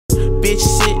Bitch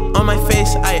sit on my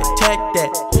face, I attack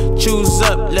that. Choose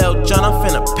up, Lil John, I'm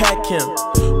finna pack him.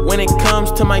 When it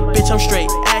comes to my bitch, I'm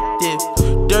straight active.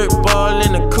 Dirt ball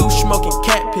in the coupe, smoking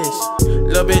cat piss.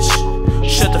 Lil bitch,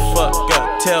 shut the fuck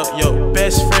up. Tell your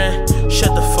best friend,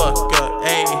 shut the fuck up.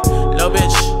 Ayy, lil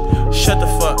bitch, shut the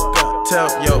fuck up.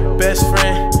 Tell your best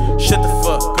friend, shut the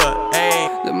fuck up. Ayy.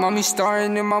 The mommy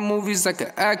starring in my movies like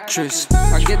an actress.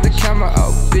 I get the camera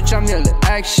out, bitch, I'm yelling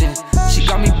action. She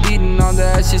got me beating on the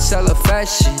ass, she's hella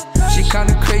fashion. She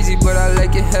kinda crazy, but I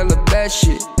like it hella bad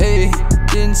shit. Ayy,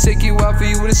 didn't take you out for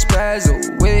you with a spaz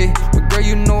away. But girl,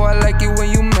 you know I like it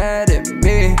when you mad at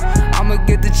me. I'ma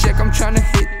get the check, I'm tryna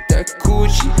hit that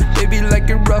coochie. Baby like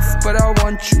it rough, but I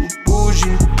want you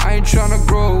bougie. I ain't tryna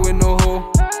grow with no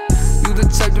hoe. You the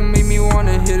type to make me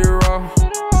wanna hit it raw.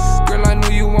 Girl, I know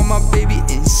you want my baby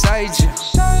inside you.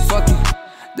 Fuck it,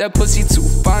 that pussy too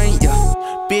fine, yeah.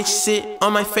 Bitch sit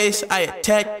on my face, I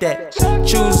attack that.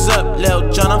 Choose up, Lil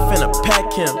John, I'm finna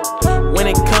pack him. When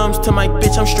it comes to my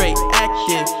bitch, I'm straight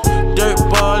active. Dirt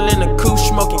ball in the coupe,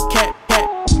 smoking cat.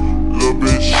 Lil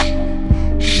bitch,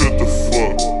 shut the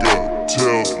fuck up.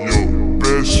 Tell your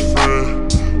best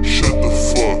friend, shut the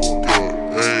fuck up.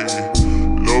 Ayy,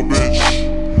 lil bitch,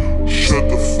 shut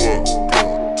the fuck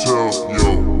up. Tell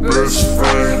your best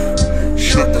friend,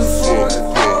 shut the fuck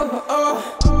up.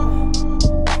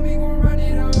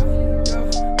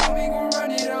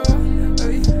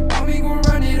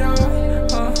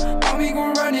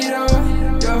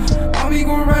 Mommy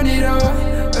gon' run it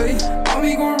up, ay.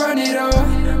 Mommy gon' run it up,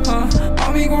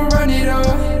 mommy gon' run it up,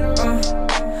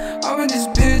 I'm in this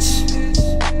bitch,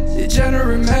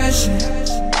 degenerate mansion.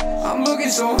 I'm looking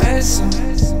so handsome,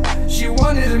 she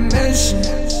wanted a mention.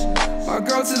 My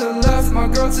girl to the left, my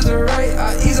girl to the right,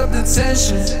 I ease up the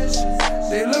tension.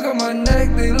 They look at my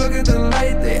neck, they look at the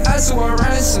light, they ask who I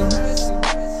ransom.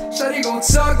 Shawty gon'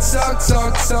 talk,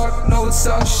 no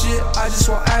talk shit, I just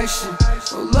want action.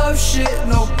 No love shit,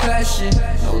 no passion.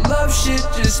 No love shit,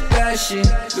 just passion.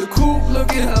 The coupe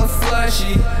looking hella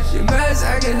flashy. Your man's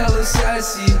acting hella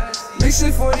sassy.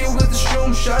 Mixing 40 with the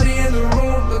shroom. Shawty in the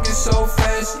room looking so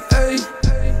fancy. Ay,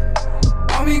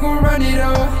 mommy gon' run it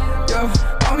up, yeah.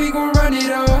 Mommy gon' run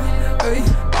it up, ay.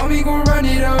 Mommy gon' run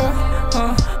it up,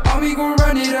 mommy gon'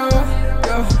 run it up,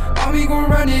 yeah. Mommy gon'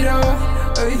 run it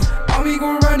up, ay. Mommy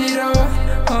gon' run it up.